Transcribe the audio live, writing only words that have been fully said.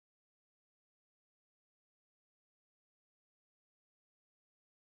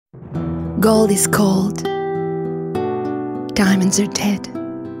Gold is cold. Diamonds are dead.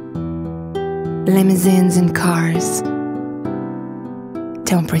 Limousines and cars.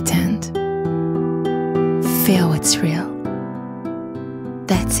 Don't pretend. Feel what's real.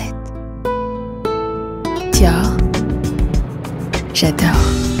 That's it. Dior, j'adore.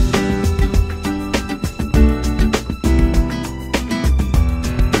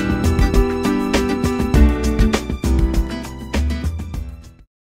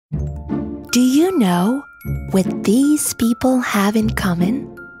 Do you know what these people have in common?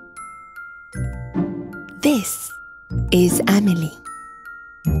 This is Amélie,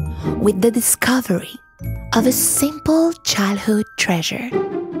 with the discovery of a simple childhood treasure.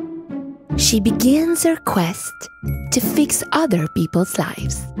 She begins her quest to fix other people's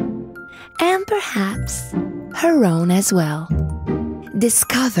lives, and perhaps her own as well.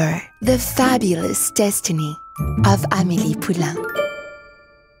 Discover the fabulous destiny of Amélie Poulain.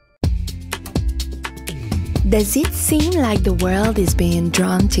 Does it seem like the world is being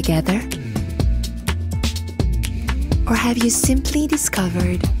drawn together? Or have you simply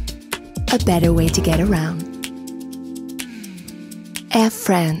discovered a better way to get around? Air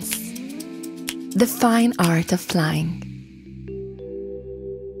France, the fine art of flying.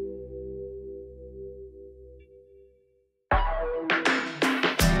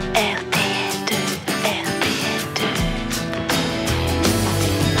 RTL2, RTL2.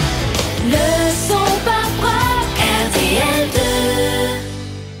 Le son pas propre, RTL2.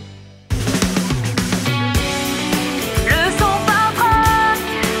 Le son pas propre,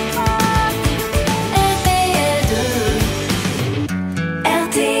 RTL2.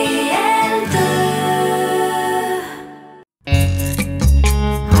 RTL2.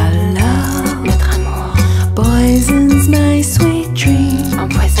 I love notre amour poisons my sweet dream.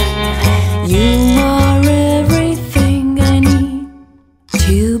 Empoisonne mes rêves. You are everything I need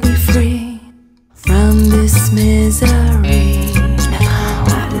to be free from this misery.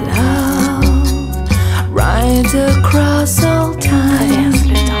 Our love rides across all time.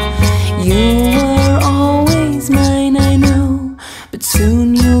 You were always mine, I know, but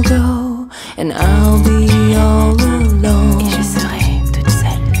soon you'll go and I'll be all alone. Et je serai toute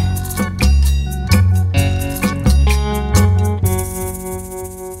seule.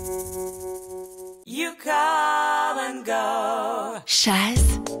 You come and go.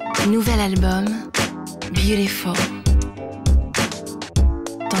 Chaz, nouvel album, Beautiful.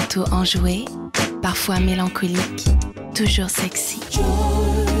 Tantôt enjoué, parfois mélancolique, toujours sexy.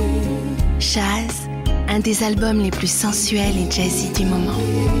 Chaz, un des albums les plus sensuels et jazzy du moment.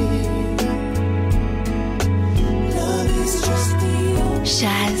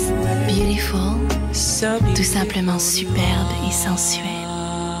 Chaz, Beautiful, tout simplement superbe et sensuel.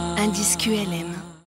 Un disque ULM.